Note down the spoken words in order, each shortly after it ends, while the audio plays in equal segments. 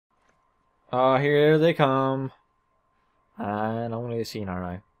Oh, here they come. And I'm gonna get seen, aren't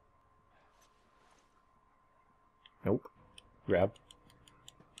I? Nope. Grab.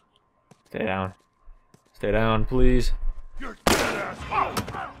 Stay down. Stay down, please. You're dead ass.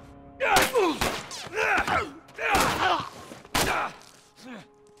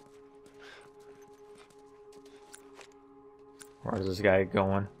 Where's this guy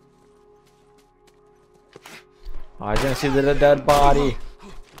going? Oh, I didn't see the dead body.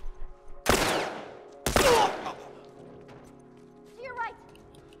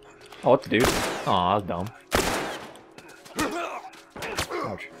 Oh, what the dude? Oh, that's dumb.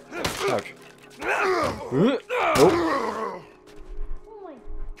 Ouch. Ouch. Oh. Oh my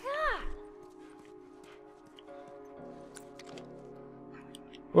god!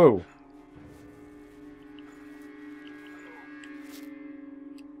 Whoa.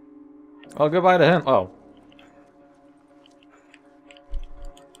 Oh, goodbye to him. Oh.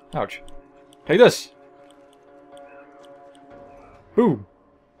 Ouch. Take this. Boom.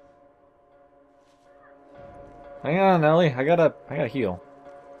 Hang on, Ellie. I gotta heal.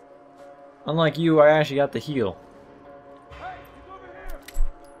 Unlike you, I actually got the heal.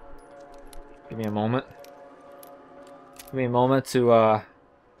 Give me a moment. Give me a moment to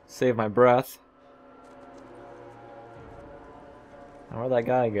save my breath. Now, where'd that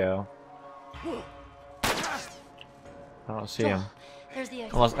guy go? I don't see him. There's the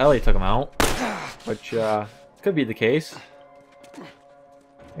exit. Unless Ellie took him out. Which could be the case.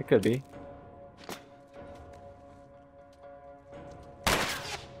 It could be.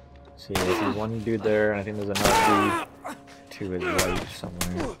 See, there's one dude there, and I think there's another dude to his right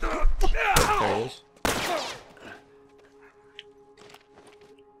somewhere. There he is.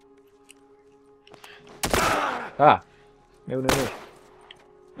 Ah! No, no, no.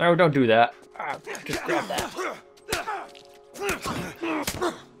 No, don't do that. Ah, just grab that.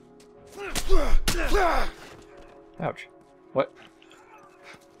 Ouch. What?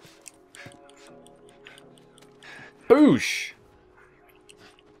 Boosh!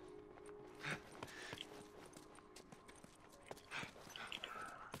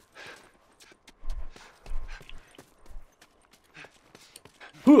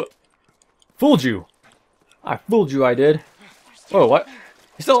 Fooled you! I fooled you, I did. Whoa, what?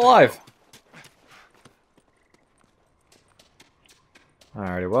 He's still alive!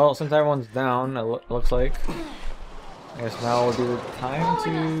 Alrighty, well, since everyone's down, it looks like, I guess now will be the time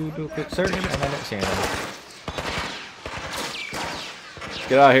to do a quick search, and I didn't see anything. Let's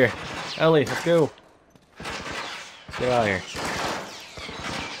get out of here. Ellie, let's go. Let's get out of here.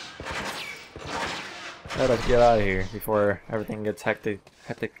 Let's get out of here before everything gets hectic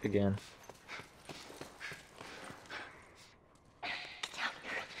again.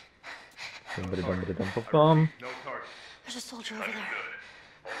 There's a soldier over there.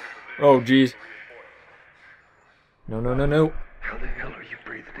 Oh, jeez. No, no, no, no. How the hell are you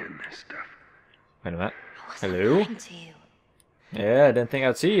breathing in this stuff? Wait a minute. I wasn't Hello? lying to you. Yeah, I didn't think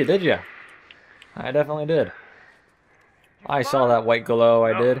I'd see you, did ya? I definitely did. I saw that white glow,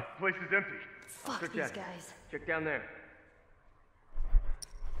 I did. Place is empty. Fuck these guys. Check down there.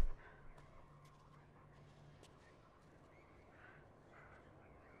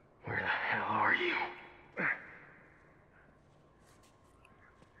 Where the hell are you?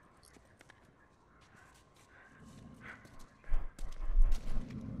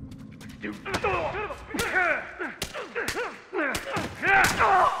 You.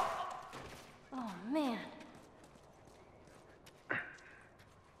 Oh man.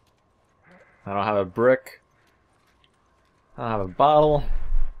 I don't have a brick. I don't have a bottle.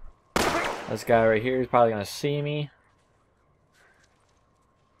 This guy right here is probably gonna see me.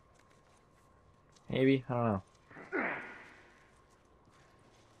 Maybe? I don't know.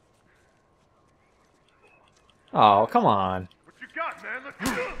 Oh, come on. What you got, man? Let's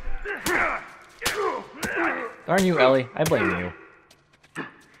Darn you, Ellie. I blame you.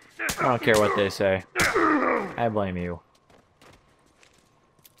 I don't care what they say. I blame you.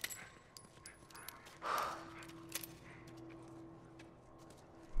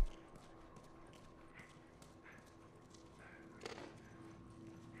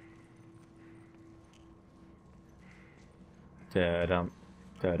 Da-dum.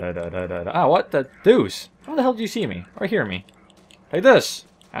 Da-da-da-da-da. Ah, what the deuce? How the hell did you see me? Or hear me? Like this,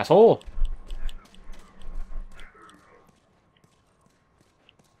 asshole.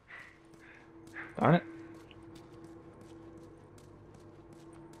 Darn it.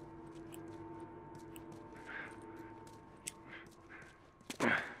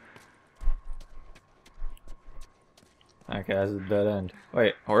 Okay, that's a dead end.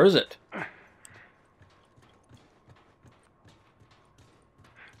 Wait, or is it?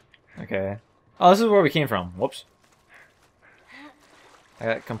 Okay. Oh, this is where we came from. Whoops. I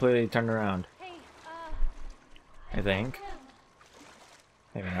got completely turned around. Hey, I think.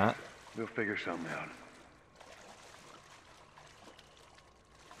 Maybe not. We'll figure something out.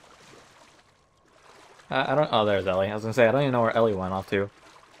 I don't. Oh, there's Ellie. I was gonna say I don't even know where Ellie went off to.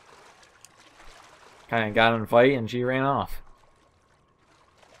 Kind of got in a fight and she ran off.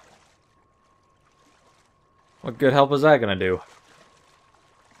 What good help was that gonna do?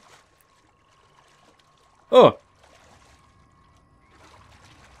 Oh!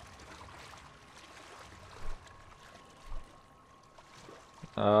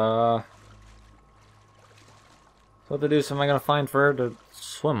 So what to do? So am I gonna find for her to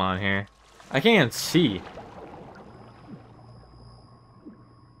swim on here? I can't see.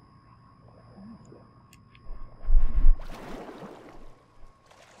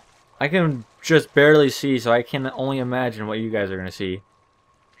 I can just barely see, so I can only imagine what you guys are gonna see.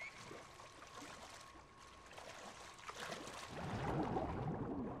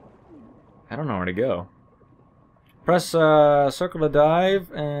 I don't know where to go. Press circle to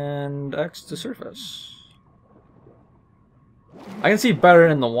dive and X to surface. I can see better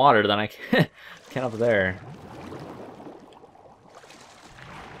in the water than I can up there.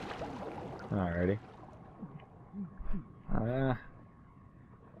 Alrighty.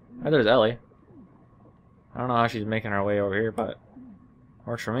 Oh, there's Ellie. I don't know how she's making her way over here, but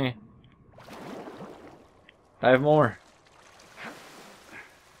works for me. Dive more.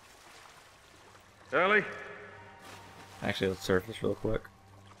 Ellie? Actually, let's surface real quick.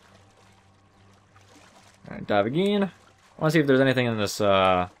 Alright, dive again. I want to see if there's anything in this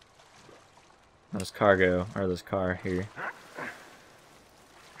cargo, or this car here.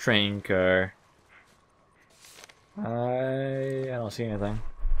 Train car. I don't see anything.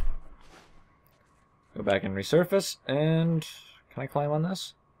 Go back and resurface, and can I climb on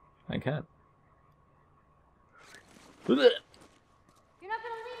this? I can. you're not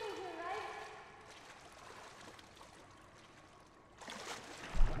gonna leave me here,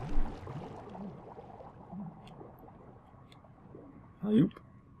 right? Oop.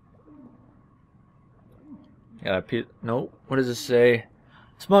 Got a note. What does it say?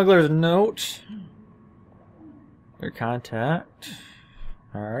 Smuggler's note. Their contact.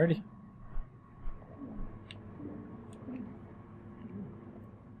 Alrighty.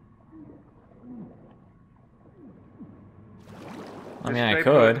 I mean, I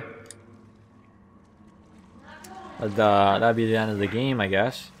could. But that'd be the end of the game, I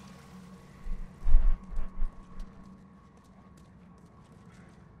guess.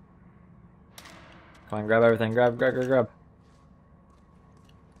 Come on, grab everything. Grab, grab, grab, grab.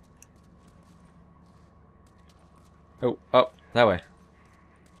 Oh, up, that way.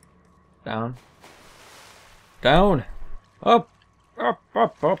 Down. Down! Up! Up,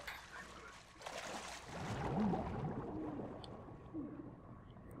 up, up!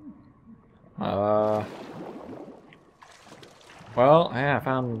 Well, yeah, I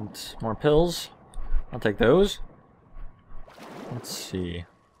found more pills. I'll take those. Let's see.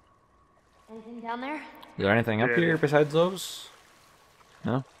 Anything down there? Is there anything up here besides those?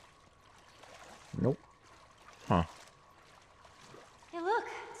 No? Nope. Huh. Hey, look,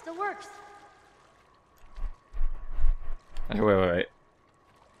 it still works. Actually, wait.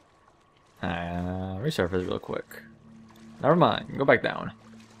 Resurface real quick. Never mind. Go back down.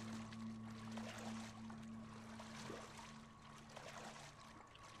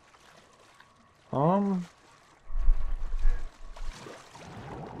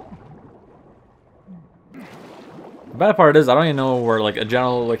 The bad part is I don't even know where like a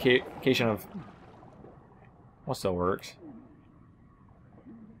general location of what still works.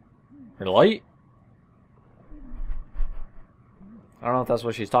 Her light? I don't know if that's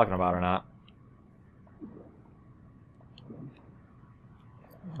what she's talking about or not.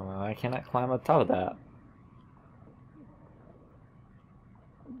 I cannot climb up top of that.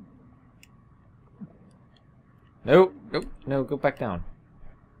 Nope, nope, no, go back down.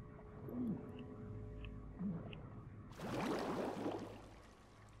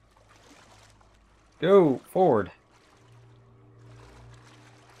 Go forward.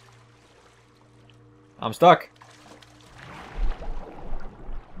 I'm stuck.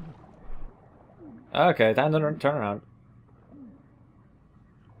 Okay, time to turn around.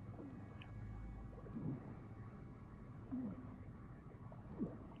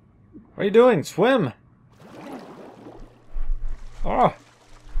 What are you doing? Swim! Oh!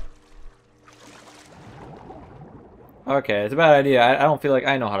 Okay, it's a bad idea. I don't feel like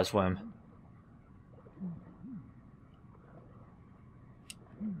I know how to swim.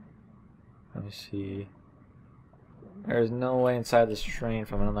 Let me see. There's no way inside this train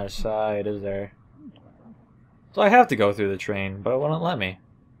from another side, is there? So I have to go through the train, but it wouldn't let me.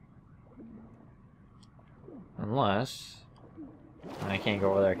 Unless... I can't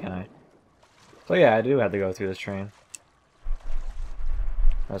go over there, can I? So yeah, I do have to go through this train.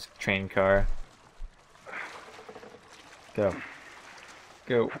 That's a train car. Go.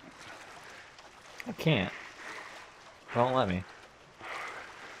 Go. I can't. It won't let me.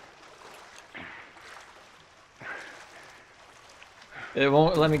 It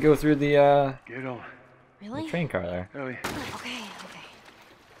won't let me go through the Get on. Really? train car there. Ellie. Okay, okay.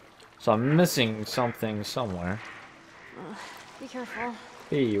 So I'm missing something somewhere. Be careful.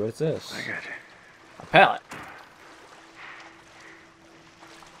 Hey, what's this? I got you. A pallet.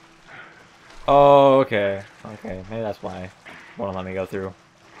 Oh, okay. Okay, maybe that's why it won't let me go through.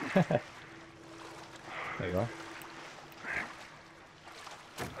 There you go.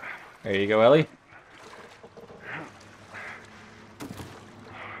 There you go, Ellie.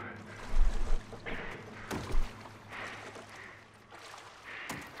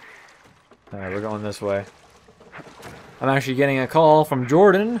 Alright, we're going this way. I'm actually getting a call from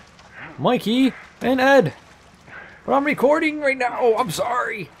Jordan, Mikey, and Ed. But I'm recording right now. I'm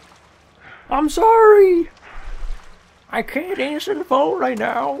sorry. I'm sorry. I can't answer the phone right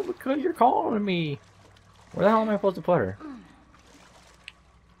now because you're calling me. Where the hell am I supposed to put her?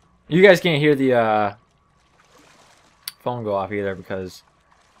 You guys can't hear the phone go off either because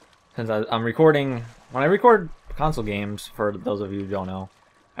since I'm recording, when I record console games, for those of you who don't know,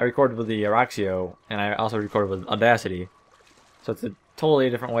 I recorded with the Roxio and I also recorded with Audacity. So it's a totally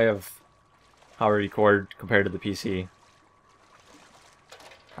different way of how I record compared to the PC.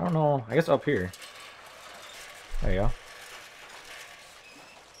 I don't know, I guess up here. There you go.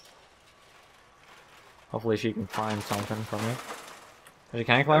 Hopefully she can find something from me. Actually,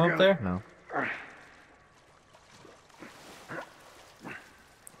 can I climb up there? No.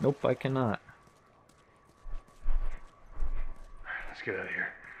 Nope, I cannot. Let's get out of here.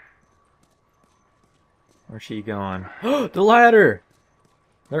 Where's she going? The ladder!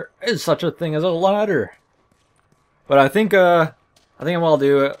 There is such a thing as a ladder! But I think what I'll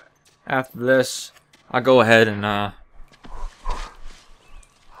do after this, I'll go ahead and after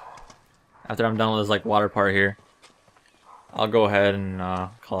I'm done with this like water part here, I'll go ahead and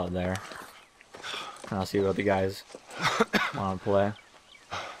call it there. And I'll see what the guys want to play.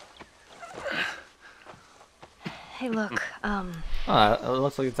 Hey, look, Oh, it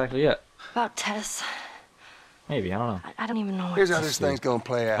looks like it's actually it. about Tess. Maybe, I don't know. I don't even know what Here's to how this thing's gonna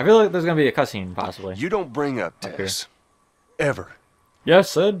play I out. feel like there's gonna be a cutscene, possibly. You don't bring up Okay. Tess. Ever.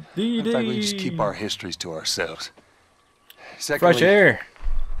 Yes, said In fact, we just keep our histories to ourselves. Secondly, fresh air.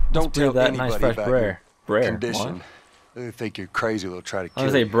 don't tell Breathe that anybody nice fresh about air. your condition. They think you're crazy, they'll try to I'm gonna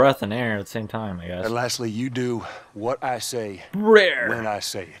kill say you. breath and air at the same time, I guess. And lastly, you do what I say Rare. when I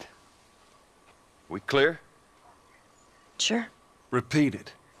say it. We clear? Sure. Repeat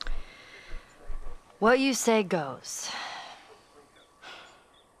it. What you say goes.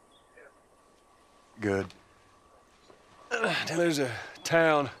 Good. There's a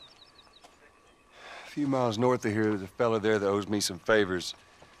town a few miles north of here. There's a fella there that owes me some favors.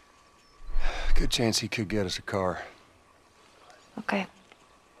 Good chance he could get us a car. Okay.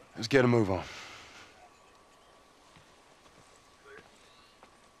 Let's get a move on.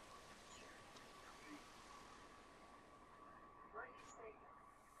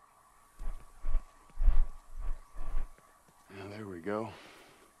 Now, there we go.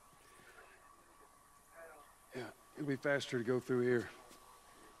 Yeah, it'll be faster to go through here.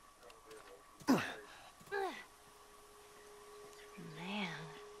 Man.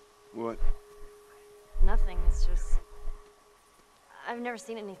 What? Nothing. It's just... I've never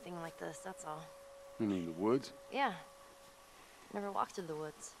seen anything like this, that's all. You mean the woods? Yeah. Never walked through the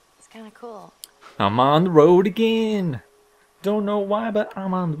woods. It's kind of cool. I'm on the road again. Don't know why, but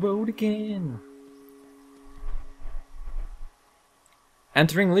I'm on the road again.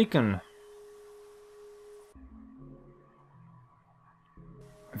 Entering Lincoln.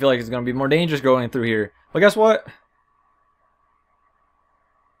 I feel like it's gonna be more dangerous going through here. But guess what?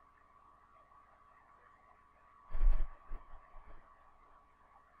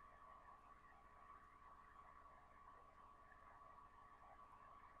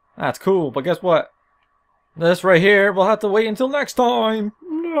 That's cool, but guess what? This right here, we'll have to wait until next time.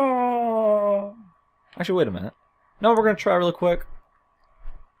 No. Actually, wait a minute. No, we're gonna try really quick.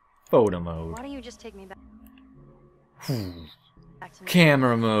 Photo mode. Why don't you just take me back to me?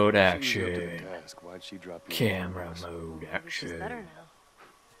 Camera mode She was up to action. the task. Why'd she drop you Camera off? mode Maybe she's better action. now.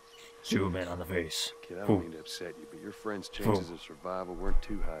 Zoom in on the face. Kid, I Ooh. don't mean to upset you, but your friend's chances of survival weren't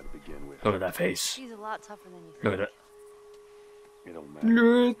too high to begin with. Look at that face. She's a lot tougher than you think. Look at that. It don't matter.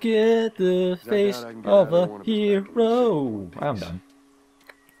 Look at the face I can get of either a one of us back in the city hero. in one I'm piece. done.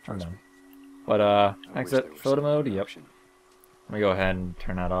 I'm Trust done. me. But I wish exit there was photo some mode. other Yep. option. Let me go ahead and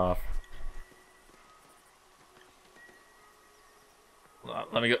turn that off.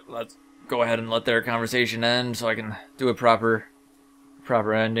 Let me go. Let's go ahead and let their conversation end, so I can do a proper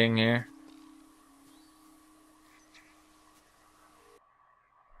ending here.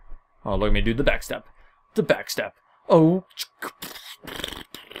 Oh, look at me do the backstep. The backstep. Oh.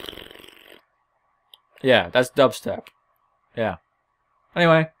 Yeah, that's dubstep. Yeah.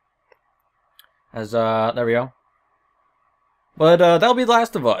 Anyway. There we go. But, that'll be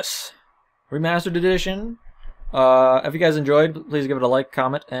Last of Us. Remastered edition. If you guys enjoyed, please give it a like,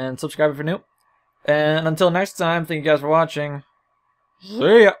 comment, and subscribe if you're new. And until next time, thank you guys for watching.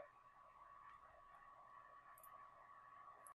 See ya!